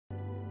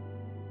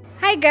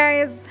Hi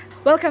guys,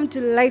 welcome to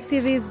live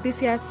series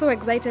this year. So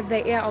excited,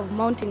 the year of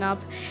mounting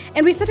up,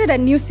 and we started a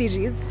new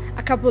series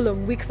a couple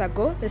of weeks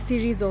ago, the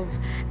series of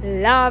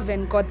love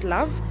and God's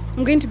love.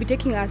 I'm going to be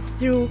taking us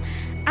through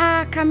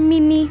a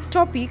mini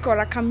topic or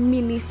a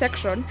mini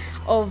section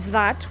of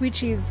that,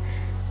 which is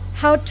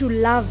how to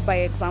love by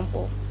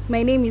example.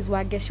 My name is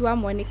Wangeci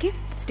Mwaniki.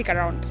 Stick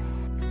around.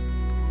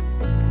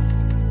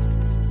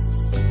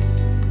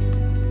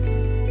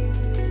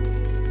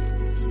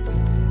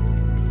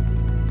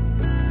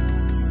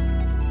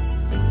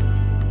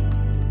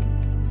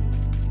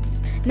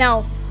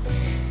 Now,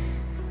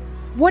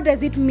 what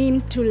does it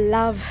mean to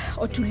love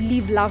or to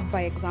live love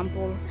by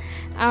example?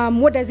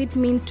 What does it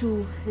mean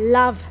to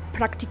love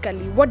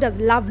practically? What does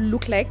love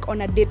look like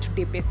on a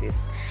day-to-day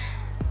basis?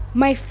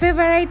 My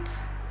favorite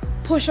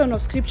portion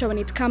of scripture when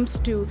it comes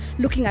to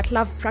looking at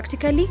love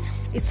practically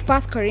is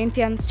 1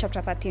 Corinthians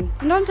chapter 13.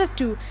 And I want us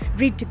to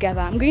read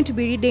together. I'm going to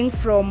be reading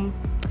from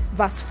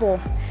verse 4.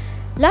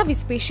 Love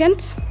is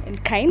patient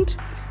and kind.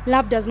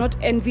 Love does not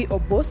envy or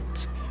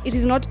boast. It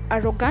is not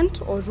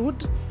arrogant or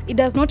rude. It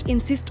does not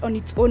insist on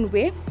its own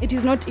way. It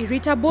is not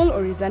irritable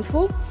or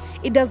resentful.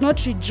 It does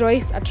not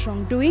rejoice at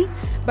wrongdoing,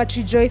 but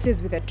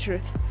rejoices with the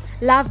truth.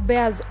 Love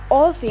bears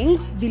all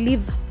things,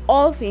 believes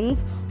all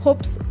things,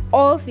 hopes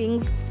all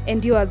things,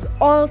 endures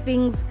all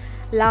things.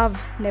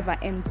 Love never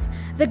ends.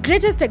 The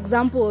greatest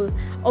example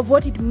of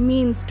what it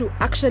means to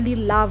actually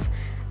love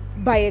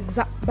by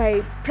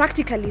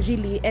practically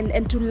really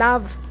and to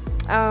love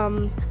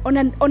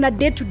on a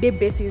day-to-day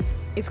basis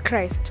is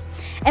Christ.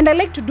 And I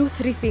like to do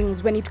three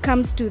things when it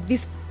comes to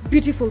this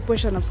beautiful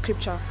portion of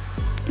scripture.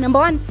 Number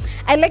one,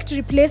 I like to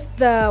replace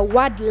the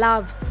word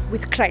love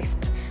with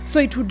Christ. So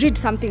it would read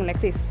something like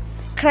this: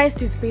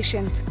 Christ is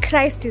patient,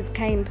 Christ is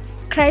kind,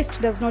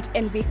 Christ does not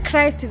envy,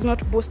 Christ is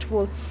not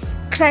boastful,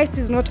 Christ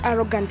is not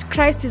arrogant,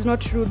 Christ is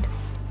not rude,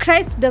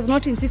 Christ does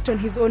not insist on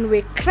his own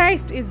way,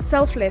 Christ is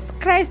selfless,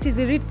 Christ is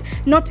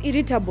not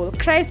irritable,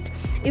 Christ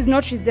is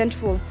not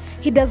resentful,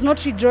 he does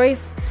not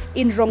rejoice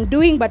in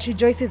wrongdoing but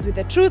rejoices with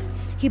the truth,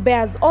 he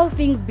bears all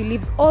things,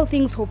 believes all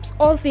things, hopes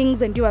all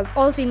things, endures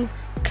all things.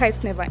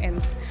 Christ never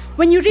ends.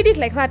 When you read it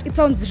like that, it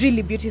sounds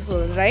really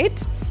beautiful,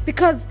 right?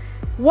 Because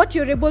what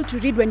you're able to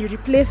read when you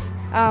replace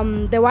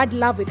the word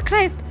love with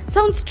Christ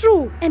sounds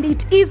true, and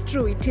it is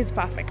true, it is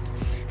perfect.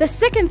 The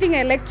second thing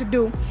I like to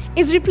do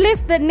is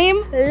replace the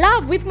name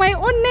love with my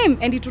own name,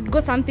 and it would go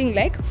something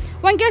like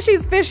Wangeci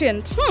is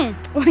patient,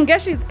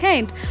 Wangeci is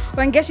kind,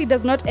 Wangeci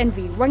does not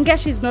envy,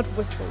 Wangeci is not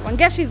boastful,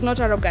 Wangeci is not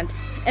arrogant,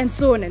 and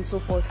so on and so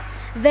forth.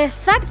 The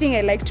third thing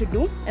I like to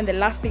do, and the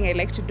last thing I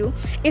like to do,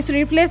 is to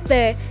replace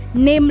the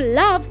name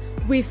love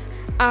with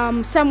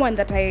someone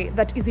that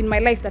is in my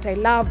life that I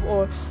love,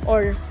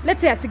 or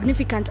let's say a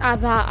significant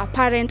other, a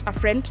parent, a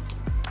friend.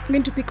 I'm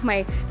going to pick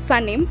my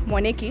surname,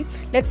 Mwaniki.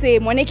 Let's say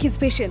Mwaniki is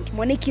patient,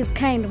 Mwaniki is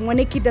kind,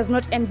 Mwaniki does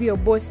not envy or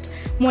boast,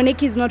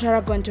 Mwaniki is not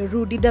arrogant or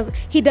rude,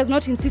 he does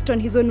not insist on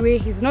his own way,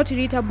 he's not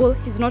irritable,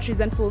 he's not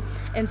resentful,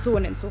 and so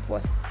on and so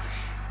forth.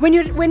 When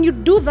you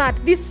do that,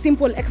 this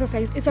simple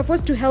exercise is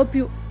supposed to help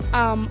you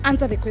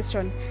answer the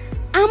question: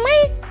 am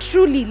I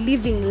truly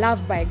living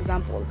love by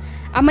example?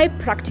 Am I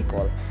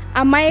practical?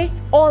 Am I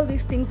all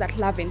these things that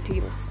love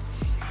entails?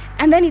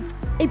 And then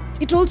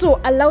it also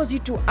allows you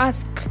to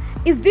ask,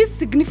 is this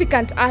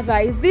significant other,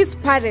 is this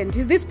parent,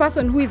 is this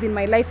person who is in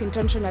my life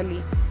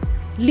intentionally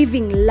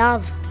living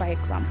love by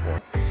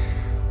example?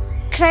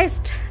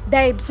 Christ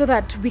died so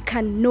that we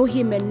can know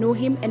him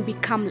and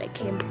become like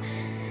him.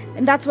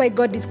 And that's why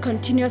God is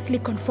continuously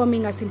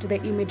conforming us into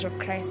the image of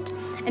Christ.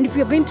 And if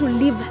you're going to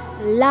live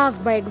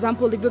love by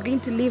example, if you're going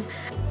to live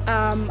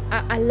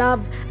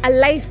a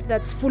life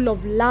that's full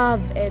of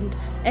love and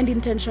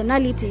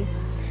intentionality,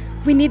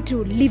 we need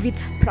to live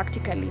it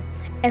practically.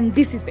 And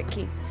this is the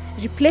key.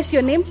 Replace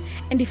your name,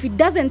 and if it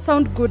doesn't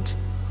sound good,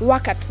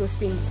 work at those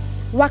things.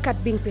 Work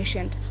at being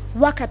patient.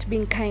 Work at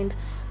being kind.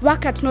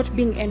 Work at not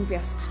being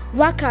envious.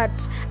 Work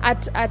at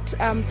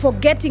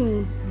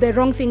forgetting the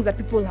wrong things that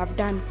people have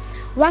done.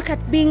 Work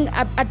at being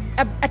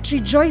at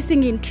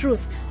rejoicing in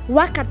truth.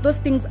 Work at those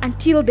things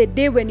until the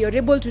day when you're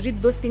able to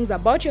read those things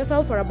about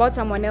yourself or about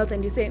someone else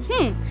and you say,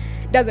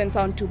 doesn't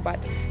sound too bad.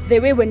 The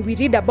way when we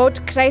read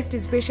about Christ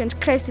is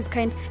patient, Christ is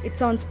kind, it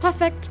sounds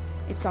perfect,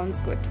 it sounds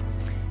good.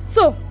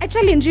 So I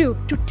challenge you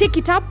to take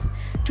it up,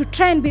 to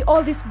try and be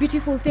all these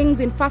beautiful things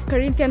in 1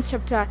 Corinthians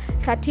chapter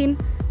 13,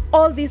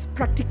 all these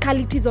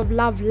practicalities of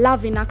love,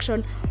 love in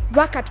action.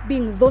 Work at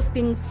being those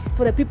things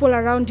for the people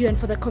around you and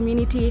for the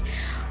community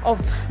of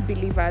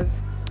believers.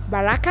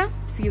 Baraka,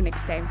 see you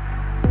next time.